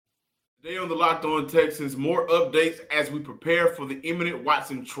Today on the Locked On Texans, more updates as we prepare for the imminent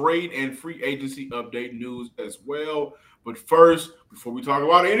Watson trade and free agency update news as well. But first, before we talk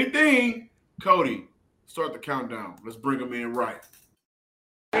about anything, Cody, start the countdown. Let's bring them in right.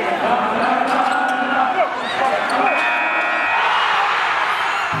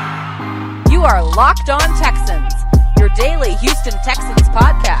 You are Locked On Texans, your daily Houston Texans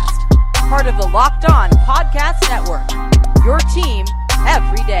podcast. Part of the Locked On Podcast Network, your team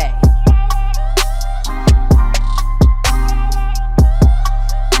every day.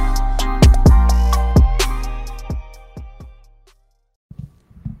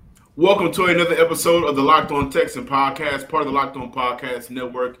 Welcome to another episode of the Locked On Texans podcast, part of the Locked On Podcast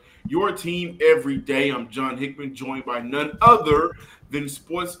Network, your team every day. I'm John Hickman, joined by none other than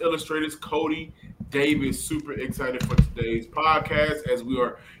Sports Illustrated's Cody Davis. Super excited for today's podcast as we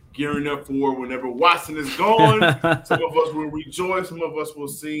are gearing up for whenever Watson is gone. Some of us will rejoice, some of us will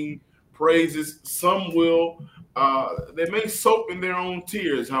sing praises, some will. They may soak in their own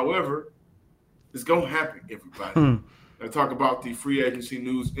tears. However, it's going to happen, everybody. Talk about the free agency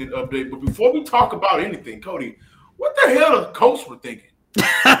news and update. But before we talk about anything, Cody, what the hell the Colts were thinking?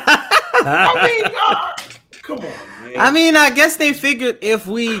 I mean, come on, man. I mean, I guess they figured if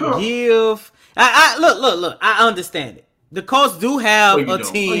we give – look, I understand it. The Colts do have a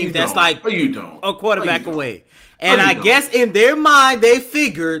team that's like a quarterback away. And I guess in their mind, they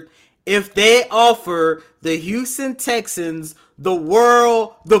figured if they offer the Houston Texans – the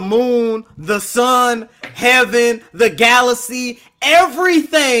world, the moon, the sun, heaven, the galaxy,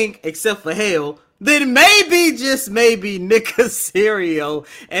 everything except for hell, then maybe, just maybe, Nick Caserio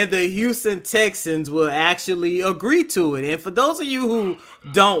and the Houston Texans will actually agree to it. And for those of you who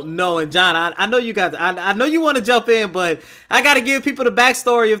don't know, and John, I know you got, I know you want to jump in, but I got to give people the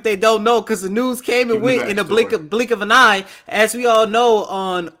backstory if they don't know, because the news came and went in a blink of an eye. As we all know,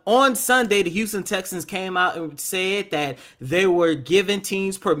 on Sunday, the Houston Texans came out and said that they were giving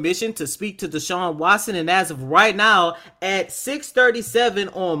teams permission to speak to Deshaun Watson. And as of right now, at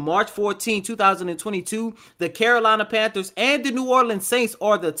 6:37 on March 14, 2022, the Carolina Panthers and the New Orleans Saints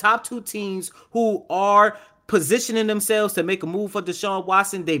are the top two teams who are positioning themselves to make a move for Deshaun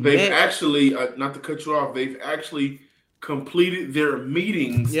Watson. They've actually, not to cut you off, they've actually completed their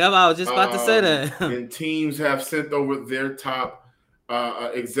meetings. Yep, I was just about to say that. And teams have sent over their top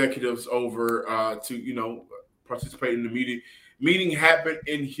executives over to, participate in the meeting. Meeting happened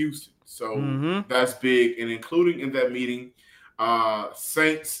in Houston, so that's big. And including in that meeting,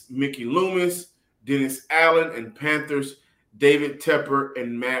 Saints, Mickey Loomis, Dennis Allen, and Panthers, David Tepper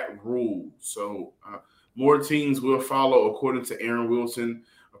and Matt Rule. So more teams will follow, according to Aaron Wilson,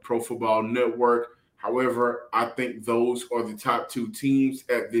 a Pro Football Network. However, I think those are the top two teams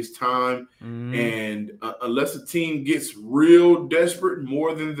at this time. And unless a team gets real desperate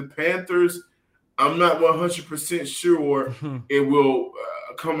more than the Panthers, I'm not 100% sure it will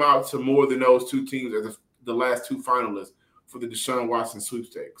come out to more than those two teams as the last two finalists for the Deshaun Watson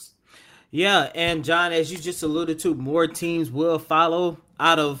sweepstakes. Yeah, and John, as you just alluded to, more teams will follow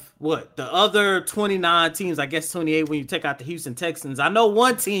out of the other 29 teams, I guess 28 when you take out the Houston Texans. I know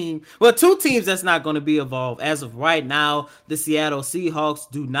two teams that's not going to be involved. As of right now, the Seattle Seahawks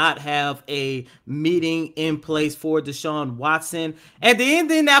do not have a meeting in place for Deshaun Watson. And the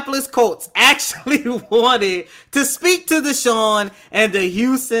Indianapolis Colts actually wanted to speak to Deshaun, and the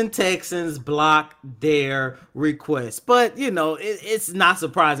Houston Texans blocked their request. But, it's not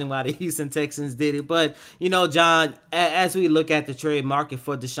surprising why the Houston Texans did it. But, John, as we look at the trade market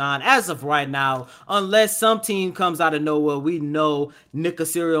for Deshaun, as of right now, unless some team comes out of nowhere, we know Nick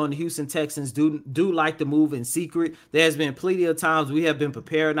Caserio and the Houston Texans do like to move in secret. There's been plenty of times we have been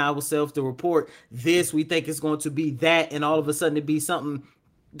preparing ourselves to report this. We think it's going to be that, and all of a sudden it be something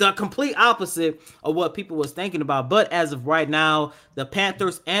the complete opposite of what people was thinking about. But as of right now, the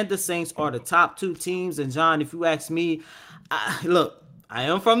Panthers and the Saints are the top two teams. And John, if you ask me, look, I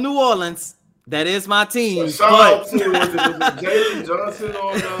am from New Orleans. That is my team. Shout out to Jalen Johnson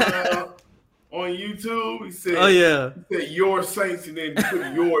on YouTube. He said, he said your Saints, and then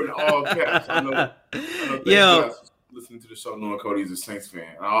put your in all caps. I know listening to the show knowing Cody's a Saints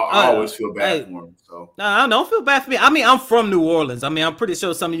fan. I always feel bad for him. So no, don't feel bad for me. I mean, I'm from New Orleans. I mean, I'm pretty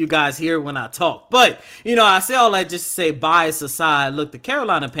sure some of you guys hear when I talk. But, I say all that just to say, bias aside, look, the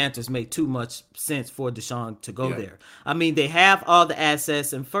Carolina Panthers make too much sense for Deshaun to go there. I mean, they have all the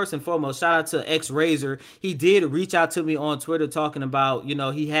assets. And first and foremost, shout out to X-Razor. He did reach out to me on Twitter talking about,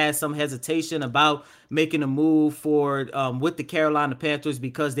 he has some hesitation about making a move for with the Carolina Panthers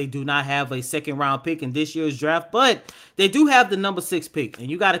because they do not have a second round pick in this year's draft. But But they do have the number 6 pick, and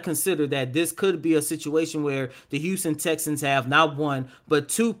you got to consider that this could be a situation where the Houston Texans have not 1, but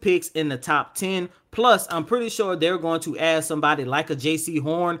 2 picks in the top 10. Plus, I'm pretty sure they're going to add somebody like a J.C.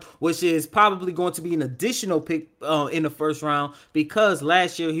 Horn, which is probably going to be an additional pick in the first round, because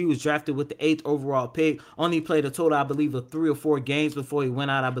last year he was drafted with the 8th overall pick. Only played a total, I believe, of 3 or 4 games before he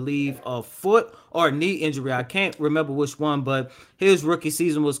went out, I believe, a foot or knee injury. I can't remember which one, but his rookie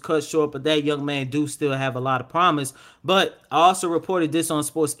season was cut short, but that young man do still have a lot of promise. But I also reported this on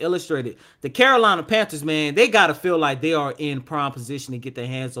Sports Illustrated. The Carolina Panthers, man, they got to feel like they are in prime position to get their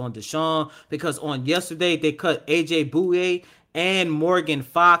hands on Deshaun, because on yesterday they cut AJ Bouye and Morgan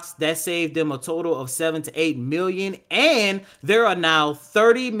Fox. That saved them a total of $7 to $8 million, and there are now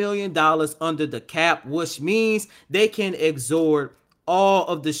 $30 million under the cap, which means they can absorb all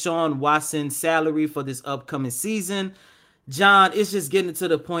of Deshaun Watson's salary for this upcoming season. John, it's just getting to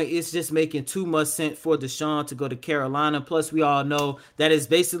the point. It's just making too much sense for Deshaun to go to Carolina. Plus, we all know that is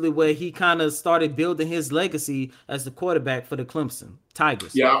basically where he kind of started building his legacy as the quarterback for the Clemson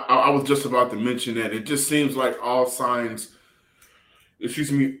Tigers. Yeah, I was just about to mention that. It just seems like all signs,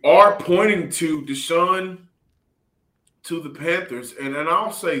 are pointing to Deshaun to the Panthers. And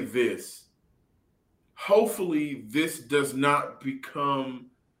I'll say this. Hopefully, this does not become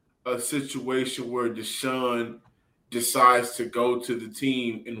a situation where Deshaun decides to go to the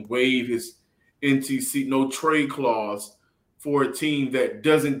team and waive his NTC, no trade clause, for a team that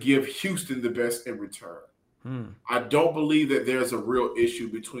doesn't give Houston the best in return. I don't believe that there's a real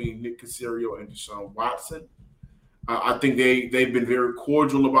issue between Nick Caserio and Deshaun Watson. I think they've been very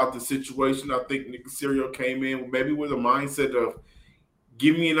cordial about the situation. I think Nick Caserio came in maybe with a mindset of,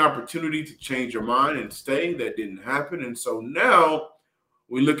 give me an opportunity to change your mind and stay. That didn't happen. And so now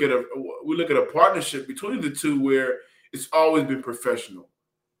we look at a partnership between the two where it's always been professional,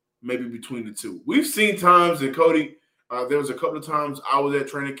 maybe between the two. We've seen times that, Cody, there was a couple of times I was at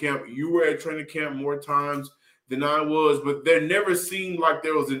training camp. You were at training camp more times than I was, but there never seemed like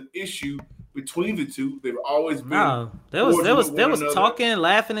there was an issue between the two. They've always been. No, there was talking,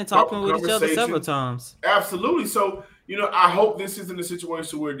 laughing, and talking with each other several times. Absolutely. So, I hope this isn't a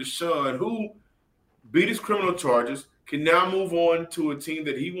situation where Deshaun, who beat his criminal charges, can now move on to a team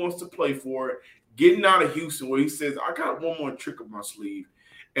that he wants to play for, getting out of Houston, where he says, I got one more trick up my sleeve,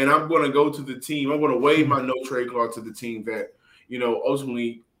 and I'm going to go to the team. I'm going to waive my no trade clause to the team that,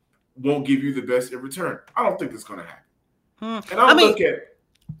 ultimately won't give you the best in return. I don't think that's going to happen. And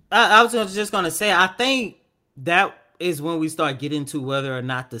I was just going to say, I think that is when we start getting to whether or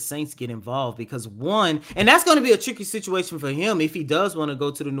not the Saints get involved, because and that's going to be a tricky situation for him if he does want to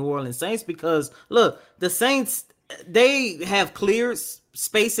go to the New Orleans Saints, because look, the Saints, they have cleared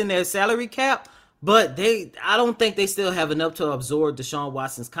space in their salary cap, but I don't think they still have enough to absorb Deshaun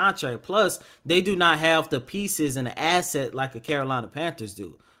Watson's contract. Plus, they do not have the pieces and the asset like the Carolina Panthers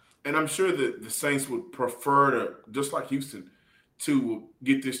do. And I'm sure that the Saints would prefer to, just like Houston, to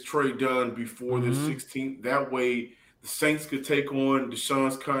get this trade done before the 16th. That way, the Saints could take on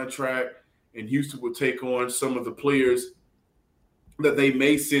Deshaun's contract, and Houston would take on some of the players that they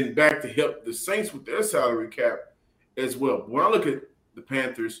may send back to help the Saints with their salary cap as well. When I look at the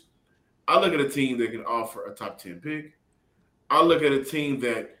Panthers, I look at a team that can offer a top 10 pick. I look at a team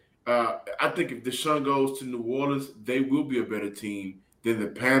that I think if Deshaun goes to New Orleans, they will be a better team than the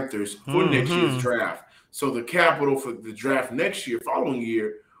Panthers for next year's draft. So the capital for the draft next year, following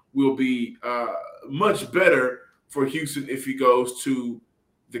year, will be much better for Houston if he goes to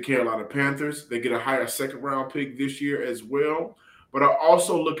the Carolina Panthers. They get a higher second-round pick this year as well. But I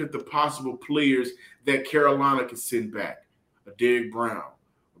also look at the possible players that Carolina can send back. A Derek Brown,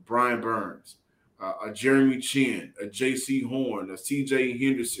 a Brian Burns, a Jeremy Chin, a J.C. Horn, a C.J.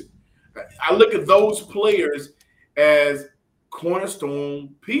 Henderson. I look at those players as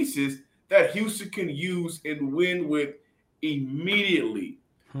cornerstone pieces that Houston can use and win with immediately,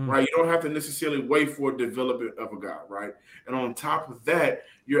 right? You don't have to necessarily wait for development of a guy, right? And on top of that,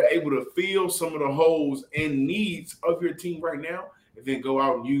 you're able to fill some of the holes and needs of your team right now, and then go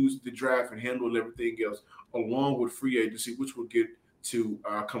out and use the draft and handle everything else along with free agency, which we'll get to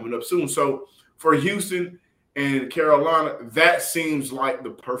coming up soon. So for Houston and Carolina, that seems like the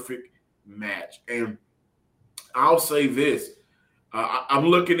perfect match. And I'll say this. I'm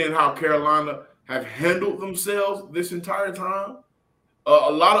looking at how Carolina have handled themselves this entire time.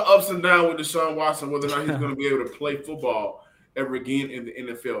 A lot of ups and downs with Deshaun Watson, whether or not he's going to be able to play football ever again in the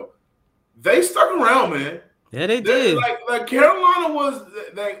NFL. They stuck around, man. Yeah, they did. Like Carolina was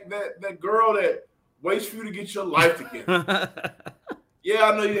that girl that waits for you to get your life together. Yeah,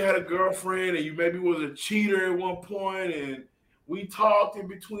 I know you had a girlfriend and you maybe was a cheater at one point, and we talked in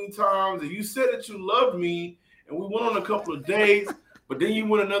between times, and you said that you loved me, and we went on a couple of dates, but then you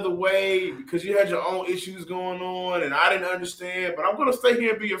went another way because you had your own issues going on, and I didn't understand. But I'm going to stay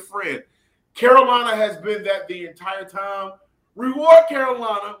here and be your friend. Carolina has been that the entire time. Reward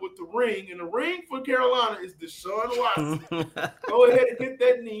Carolina with the ring, and the ring for Carolina is Deshaun Watson. Go ahead and hit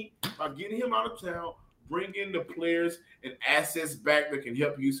that knee by getting him out of town, bring in the players and assets back that can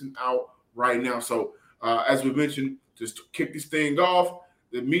help Houston out right now. So, as we mentioned, just to kick this thing off,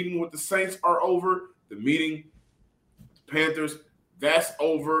 the meeting with the Saints are over. The meeting with the Panthers, that's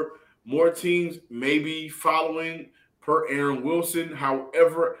over. More teams may be following per Aaron Wilson.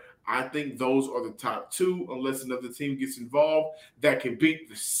 However, I think those are the top two, unless another team gets involved that can beat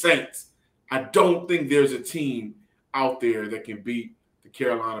the Saints. I don't think there's a team out there that can beat the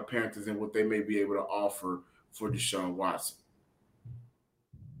Carolina Panthers and what they may be able to offer for Deshaun Watson.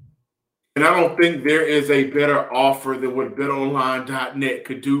 And I don't think there is a better offer than what BetOnline.net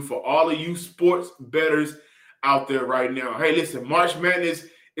could do for all of you sports bettors out there right now. Hey, listen, March Madness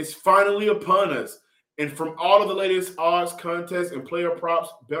is finally upon us. And from all of the latest odds, contests, and player props,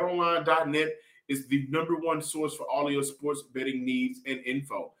 BetOnline.net is the #1 source for all of your sports betting needs and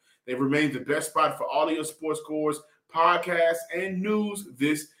info. They remain the best spot for all of your sports scores, podcasts, and news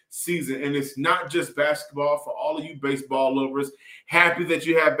this season. And it's not just basketball. For all of you baseball lovers, happy that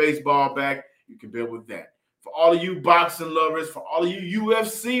you have baseball back. You can bet with that. For all of you boxing lovers, for all of you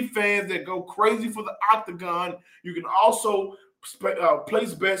UFC fans that go crazy for the octagon, you can also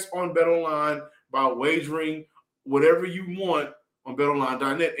place bets on BetOnline by wagering whatever you want on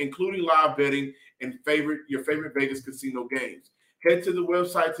BetOnline.net, including live betting and your favorite Vegas casino games. Head to the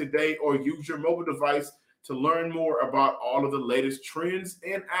website today or use your mobile device to learn more about all of the latest trends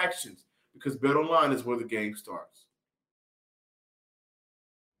and actions, because BetOnline is where the game starts.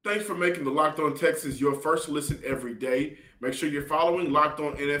 Thanks for making the Locked On Texans your first listen every day. Make sure you're following Locked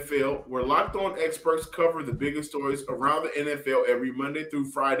On NFL, where Locked On experts cover the biggest stories around the NFL every Monday through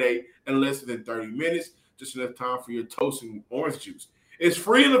Friday in less than 30 minutes, just enough time for your toast and orange juice. It's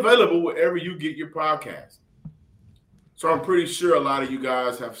free and available wherever you get your podcast. So I'm pretty sure a lot of you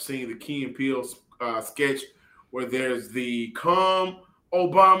guys have seen the Key and Peele sketch where there's the calm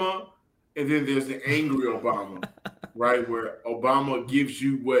Obama and then there's the angry Obama, right? Where Obama gives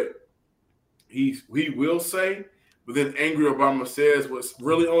you what he will say, but then angry Obama says what's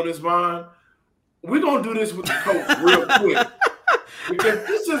really on his mind. We're going to do this with the coach real quick. Because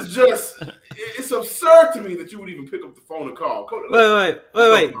this is just, it's absurd to me that you would even pick up the phone and call.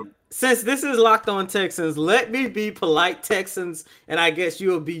 Wait. Since this is Locked On Texans, let me be polite Texans, and I guess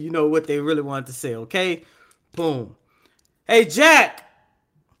you'll be, what they really wanted to say, okay? Boom. Hey, Jack.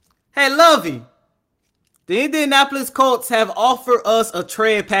 Hey, Lovey. The Indianapolis Colts have offered us a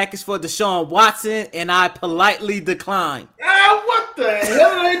trade package for Deshaun Watson, and I politely declined. What the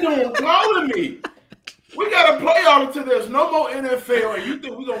hell are they doing calling me? We got to play y'all until there's no more NFL, and you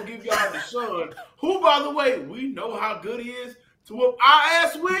think we're going to give y'all Deshaun, who, by the way, we know how good he is, to whoop our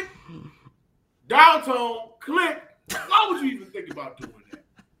ass with, dial tone, click. Why would you even think about doing that?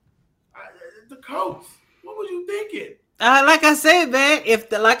 The Colts, what were you thinking? Like I said, man,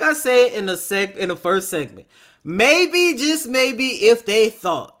 like I said in the first segment, maybe, just maybe, if they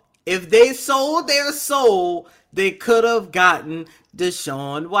sold their soul, they could have gotten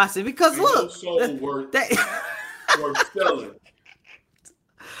Deshaun Watson. Because look, worth selling.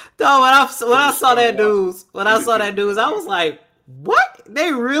 No, when I saw that news, I was like, what?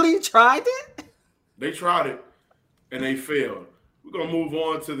 They really tried it? They tried it, and they failed. We're going to move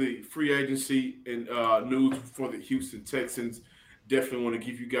on to the free agency and news for the Houston Texans. Definitely want to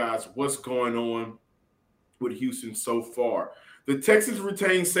give you guys what's going on with Houston so far. The Texans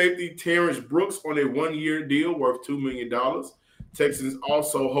retained safety Terrence Brooks on a one-year deal worth $2 million. Texans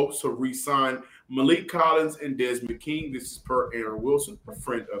also hopes to re-sign Malik Collins and Desmond King. This is per Aaron Wilson, a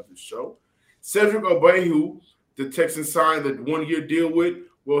friend of the show. Cedric Ogbuehi, the Texans signed the one-year deal with.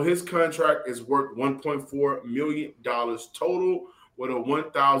 Well, his contract is worth $1.4 million total with a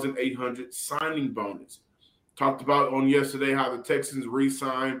 $1,800 signing bonus. Talked about on yesterday how the Texans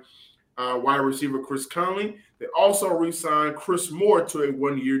re-signed wide receiver Chris Conley. They also re-signed Chris Moore to a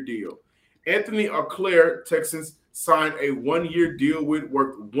one-year deal. Anthony Auclair, Texans signed a one-year deal with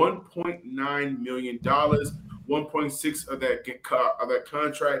worth $1.9 million. 1.6 of that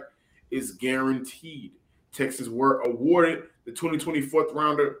contract is guaranteed. Texans were awarded the 2024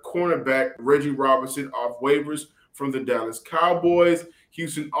 rounder cornerback Reggie Robinson off waivers from the Dallas Cowboys.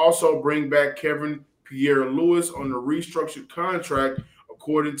 Houston also bring back Kevin Pierre-Louis on the restructured contract,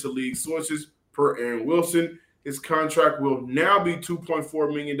 according to league sources per Aaron Wilson. His contract will now be $2.4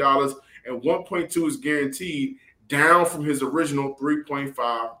 million and 1.2 is guaranteed, down from his original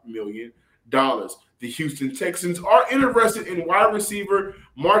 $3.5 million. The Houston Texans are interested in wide receiver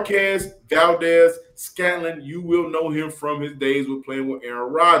Marquez Valdes-Scantling. You will know him from his days with playing with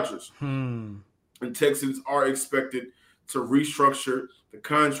Aaron Rodgers. And Texans are expected to restructure the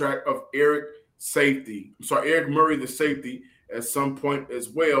contract of Eric Murray, the safety, at some point as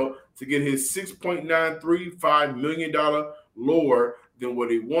well to get his $6.935 million lower than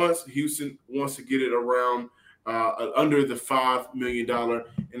what he wants. Houston wants to get it around under the $5 million,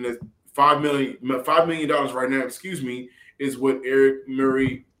 and the $5 million right now, is what Eric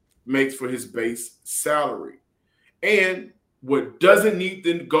Murray makes for his base salary. And what doesn't need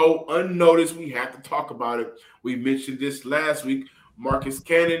to go unnoticed, we have to talk about it. We mentioned this last week. Marcus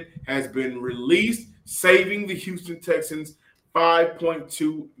Cannon has been released, saving the Houston Texans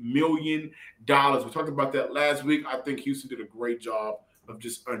 $5.2 million. We talked about that last week. I think Houston did a great job of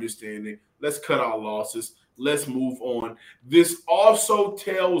just understanding. Let's cut our losses. Let's move on. This also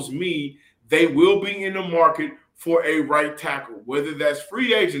tells me they will be in the market for a right tackle, whether that's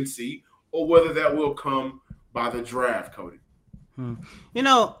free agency or whether that will come by the draft, Cody.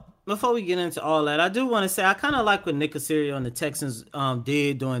 Before we get into all that, I do want to say I kind of like what Nick Caserio and the Texans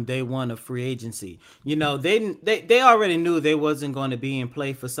did during day one of free agency. They already knew they wasn't going to be in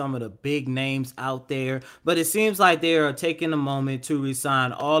play for some of the big names out there, but it seems like they are taking a moment to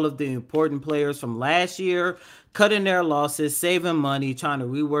re-sign all of the important players from last year, cutting their losses, saving money, trying to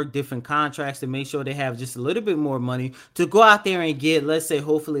rework different contracts to make sure they have just a little bit more money to go out there and get, let's say,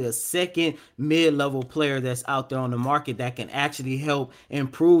 hopefully a second mid-level player that's out there on the market that can actually help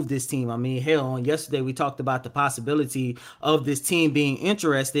improve this team. I mean, hell, on yesterday we talked about the possibility of this team being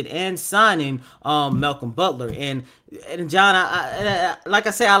interested and signing Malcolm Butler. And John, like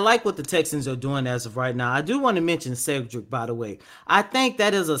I say, I like what the Texans are doing as of right now. I do want to mention Cedric, by the way. I think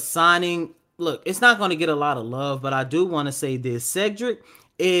that is a signing. Look, it's not going to get a lot of love, but I do want to say this. Cedric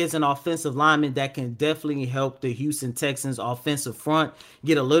is an offensive lineman that can definitely help the Houston Texans offensive front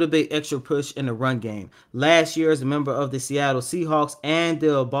get a little bit extra push in the run game. Last year, as a member of the Seattle Seahawks and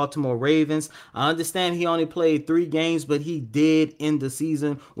the Baltimore Ravens, I understand he only played 3 games, but he did end the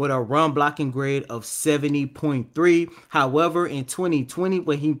season with a run blocking grade of 70.3. However, in 2020,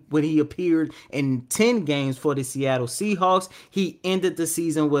 when he appeared in 10 games for the Seattle Seahawks, he ended the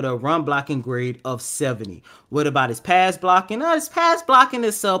season with a run blocking grade of 70. What about his pass blocking? His pass blocking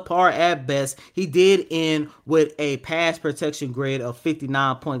is subpar at best. He did end with a pass protection grade of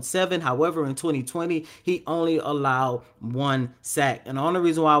 59.7. However, in 2020, he only allowed 1 sack. And the only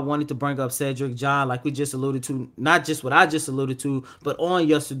reason why I wanted to bring up Cedric, John, like we just alluded to, not just what I just alluded to, but on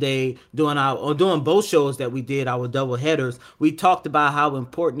yesterday, doing both shows that we did, our double headers, we talked about how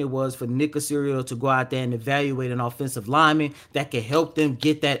important it was for Nick Caserio to go out there and evaluate an offensive lineman that can help them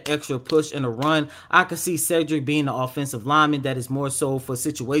get that extra push in the run. I could see Cedric being the offensive lineman that is more so for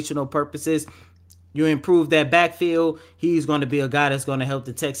situational purposes. You improve that backfield, he's going to be a guy that's going to help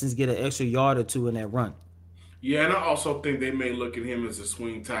the Texans get an extra yard or 2 in that run. Yeah, and I also think they may look at him as a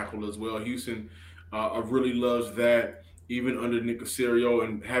swing tackle as well. Houston really loves that, even under Nick Caserio,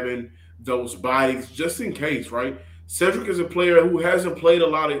 and having those bodies just in case, right? Cedric is a player who hasn't played a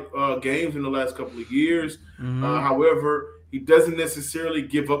lot of games in the last couple of years. However, he doesn't necessarily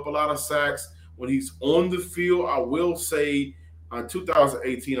give up a lot of sacks when he's on the field. I will say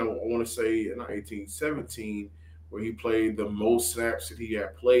 2018, I want to say, not 18, 17, where he played the most snaps that he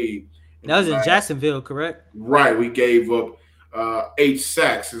had played. That was in Jacksonville, correct? Right. We gave up 8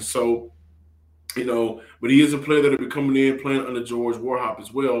 sacks. And so, but he is a player that will be coming in playing under George Warhop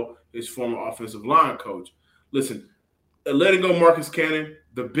as well, his former offensive line coach. Listen, letting go Marcus Cannon,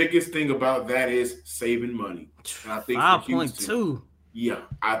 the biggest thing about that is saving money. And I think 5.2. Yeah,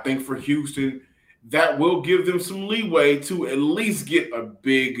 I think for Houston, that will give them some leeway to at least get a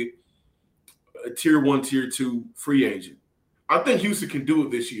big tier 1, tier 2 free agent. I think Houston can do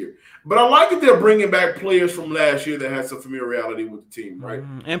it this year. But I like that they're bringing back players from last year that had some familiarity with the team, right?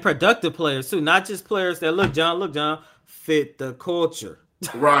 And productive players, too. Not just players that, look, John, fit the culture.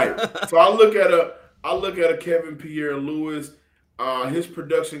 Right. So I look at a Kevin Pierre-Louis. His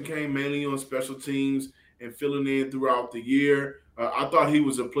production came mainly on special teams and filling in throughout the year. I thought he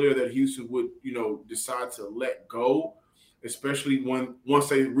was a player that Houston would, decide to let go, especially once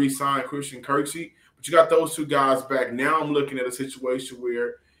they re-signed Christian Kirksey. But you got those 2 guys back. Now I'm looking at a situation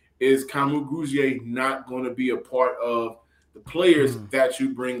where is Kamu Grugier not going to be a part of the players that you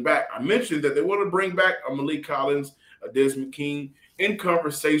bring back? I mentioned that they want to bring back a Malik Collins, a Desmond King, in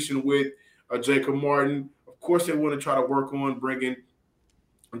conversation with Jacob Martin. Of course, they want to try to work on bringing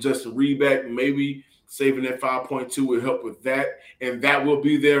Justin Reed back, maybe saving that 5.2 will help with that, and that will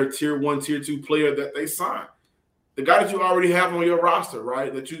be their tier 1, tier 2 player that they sign. The guy that you already have on your roster,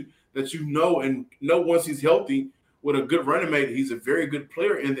 right? that you know and know once he's healthy with a good running mate, he's a very good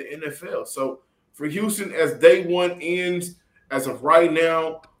player in the NFL. So for Houston, as day one ends, as of right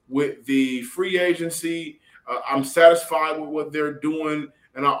now, with the free agency, I'm satisfied with what they're doing.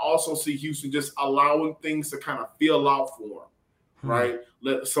 And I also see Houston just allowing things to kind of feel out for them, right?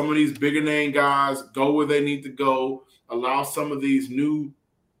 Let some of these bigger name guys go where they need to go. Allow some of these new,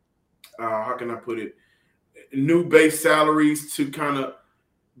 how can I put it, new base salaries to kind of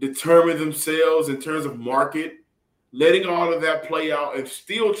determine themselves in terms of market, letting all of that play out and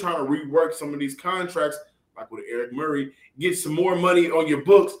still trying to rework some of these contracts, like with Eric Murray, get some more money on your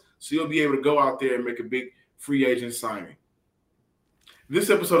books so you'll be able to go out there and make a big free agent signing. This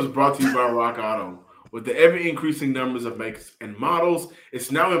episode is brought to you by Rock Auto. With the ever-increasing numbers of makes and models,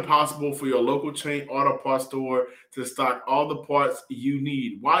 it's now impossible for your local chain auto parts store to stock all the parts you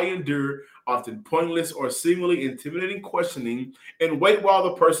need. Why endure often pointless or seemingly intimidating questioning and wait while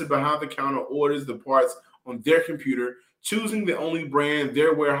the person behind the counter orders the parts on their computer, choosing the only brand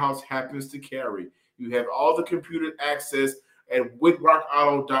their warehouse happens to carry? You have all the computer access with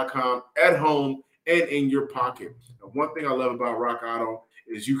RockAuto.com at home and in your pocket. Now, one thing I love about Rock Auto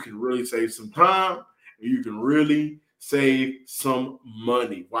is you can really save some time and you can really save some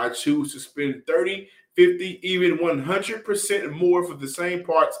money. Why choose to spend 30, 50, even 100% more for the same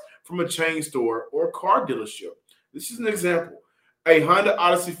parts from a chain store or car dealership? This is an example. A Honda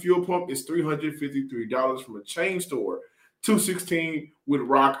Odyssey fuel pump is $353 from a chain store, $216 with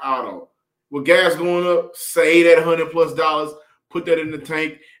Rock Auto. With gas going up, save that $100+, put that in the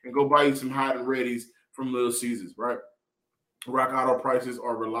tank, and go buy you some hot and readies from Little Caesars, right? Rock Auto prices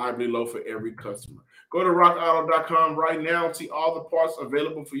are reliably low for every customer. Go to rockauto.com right now and see all the parts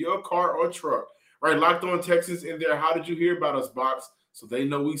available for your car or truck. Right, Locked On Texans in there. How did you hear about us box? So they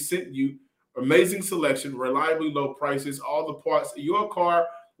know we sent you. Amazing selection, reliably low prices, all the parts your car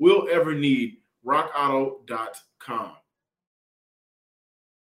will ever need. rockauto.com.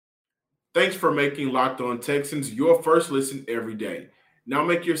 Thanks for making Locked On Texans your first listen every day. Now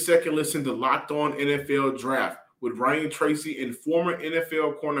make your second listen to Locked On NFL Draft with Ryan Tracy and former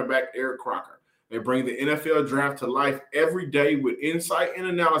NFL cornerback Eric Crocker. They bring the NFL Draft to life every day with insight and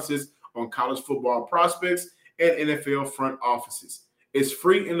analysis on college football prospects and NFL front offices. It's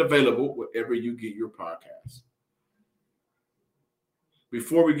free and available wherever you get your podcasts.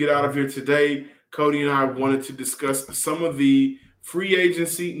 Before we get out of here today, Cody and I wanted to discuss some of the free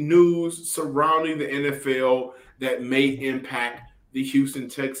agency news surrounding the NFL that may impact the Houston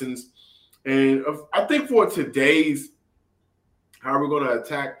Texans. And I think for today's, how we're going to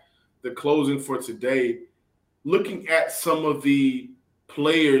attack the closing for today, looking at some of the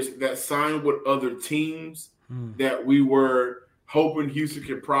players that signed with other teams that we were hoping Houston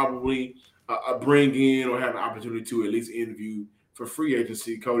could probably bring in or have an opportunity to at least interview for free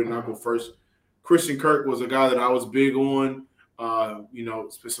agency. Cody and I go first. Christian Kirk was a guy that I was big on.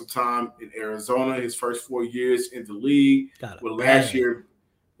 Spent some time in Arizona, his first 4 years in the league. Last year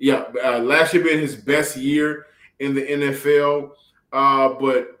being his best year in the NFL.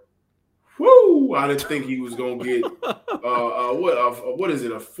 But I didn't think he was going to get what is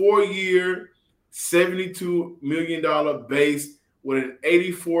it? A 4-year, $72 million base with an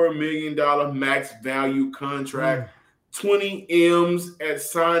 $84 million max value contract, 20 M's at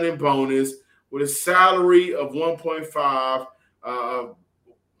signing bonus with a salary of 1.5,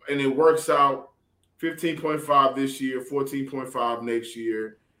 and it works out 15.5 this year, 14.5 next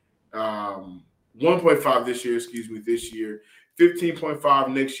year, 1.5 this year,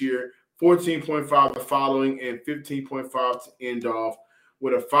 15.5 next year, 14.5 the following, and 15.5 to end off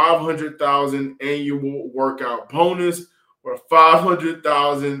with a $500,000 annual workout bonus or a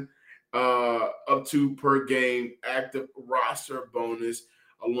 $500,000 up to per game active roster bonus,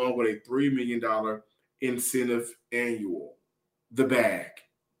 along with a $3 million incentive annual. The bag.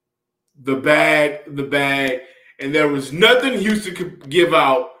 And there was nothing Houston could give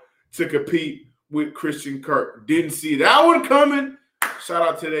out to compete with Christian Kirk. Didn't see that one coming. Shout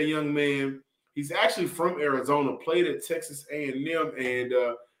out to that young man. He's actually from Arizona, played at Texas A&M. And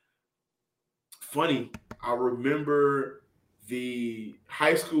funny, I remember the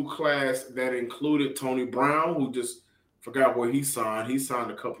high school class that included Tony Brown, who just forgot where he signed. He signed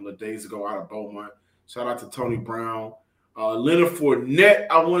a couple of days ago out of Beaumont. Shout out to Tony Brown. Leonard Fournette,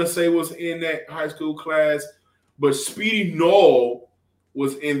 I want to say, was in that high school class. But Speedy Noel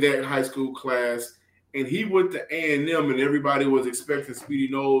was in that high school class. And he went to A&M, and everybody was expecting Speedy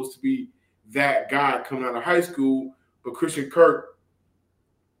Knowles to be that guy coming out of high school. But Christian Kirk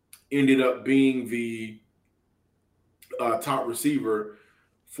ended up being the top receiver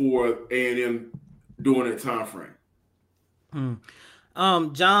for A&M during that time frame.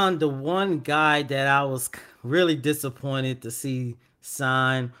 John, the one guy that I was really disappointed to see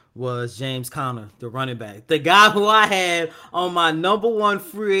sign was James Conner, the running back. The guy who I had on my number one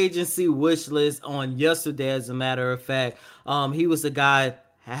free agency wish list on yesterday, as a matter of fact. He was the guy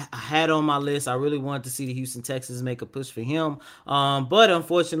I had on my list. I really wanted to see the Houston Texans make a push for him. But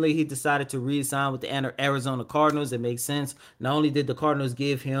unfortunately, he decided to re-sign with the Arizona Cardinals. It makes sense. Not only did the Cardinals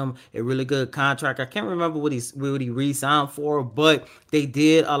give him a really good contract, I can't remember what he re-signed for, but they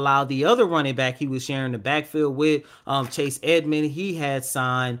did allow the other running back he was sharing the backfield with, Chase Edmonds. He had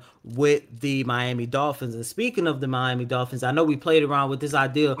signed with the Miami Dolphins. And speaking of the Miami Dolphins, I know we played around with this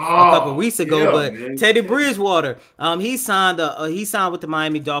idea a couple weeks ago, but man. Teddy Bridgewater, he signed with the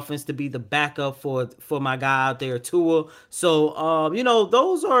Miami Dolphins to be the backup for my guy out there, Tua. So,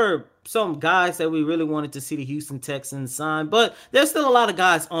 those are some guys that we really wanted to see the Houston Texans sign, but there's still a lot of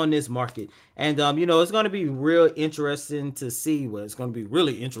guys on this market. And, it's going to be real interesting to see. Well, it's going to be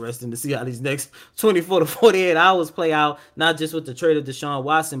really interesting to see how these next 24 to 48 hours play out, not just with the trade of Deshaun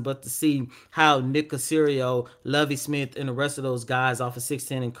Watson, but to see how Nick Caserio, Lovie Smith, and the rest of those guys off of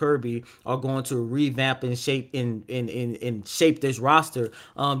 6'10" and Kirby are going to revamp and shape shape this roster,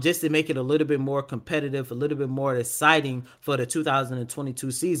 just to make it a little bit more competitive, a little bit more exciting for the 2022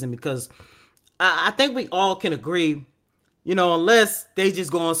 season. Because I think we all can agree, unless they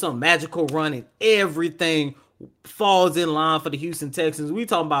just go on some magical run and everything falls in line for the Houston Texans. We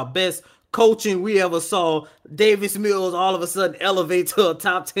talking about best coaching we ever saw. Davis Mills all of a sudden elevate to a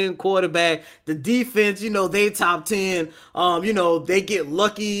top 10 quarterback. The defense, they top 10. They get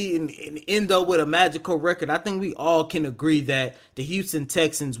lucky and end up with a magical record. I think we all can agree that the Houston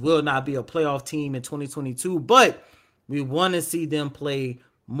Texans will not be a playoff team in 2022, but we want to see them play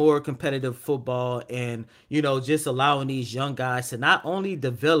more competitive football and, just allowing these young guys to not only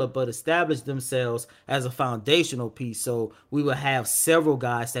develop, but establish themselves as a foundational piece. So we will have several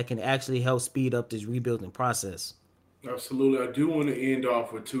guys that can actually help speed up this rebuilding process. Absolutely. I do want to end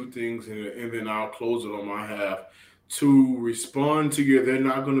off with two things, and then I'll close it on my half. To respond to they're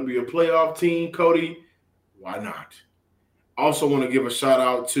not going to be a playoff team, Cody, why not? Also want to give a shout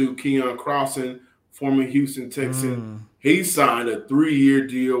out to Keon Crossan, former Houston Texan. He signed a 3-year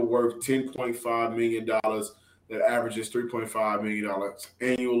deal worth $10.5 million that averages $3.5 million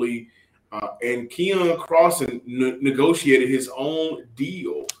annually. And Keon Crossan negotiated his own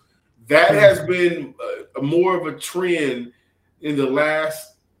deal. That has been more of a trend in the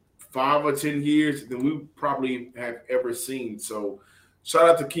last 5 or 10 years than we probably have ever seen. So shout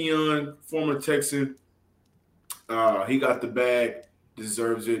out to Keon, former Texan. He got the bag,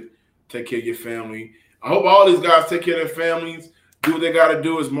 deserves it. Take care of your family. I hope all these guys take care of their families, do what they got to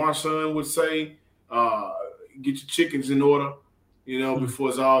do, as Marshawn would say. Get your chickens in order, before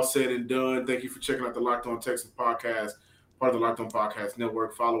it's all said and done. Thank you for checking out the Locked On Texans podcast, part of the Locked On Podcast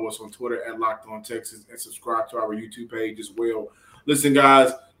Network. Follow us on Twitter at Locked On Texans and subscribe to our YouTube page as well. Listen,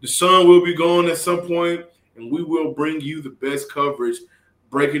 guys, the sun will be gone at some point, and we will bring you the best coverage,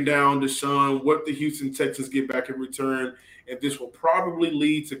 breaking down Deshaun, what the Houston Texans get back in return. And this will probably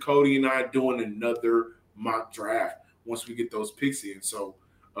lead to Cody and I doing another mock draft once we get those picks in. So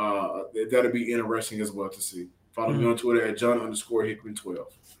that'll be interesting as well to see. Follow me on Twitter at John_Hickman12.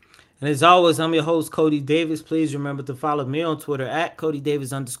 And as always, I'm your host, Cody Davis. Please remember to follow me on Twitter at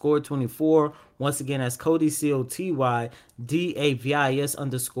CodyDavis_24. Once again, that's Cody,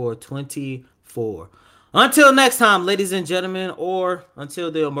 COTYDAVIS_24. Until next time, ladies and gentlemen, or until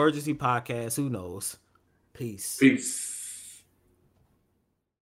the emergency podcast, who knows? Peace.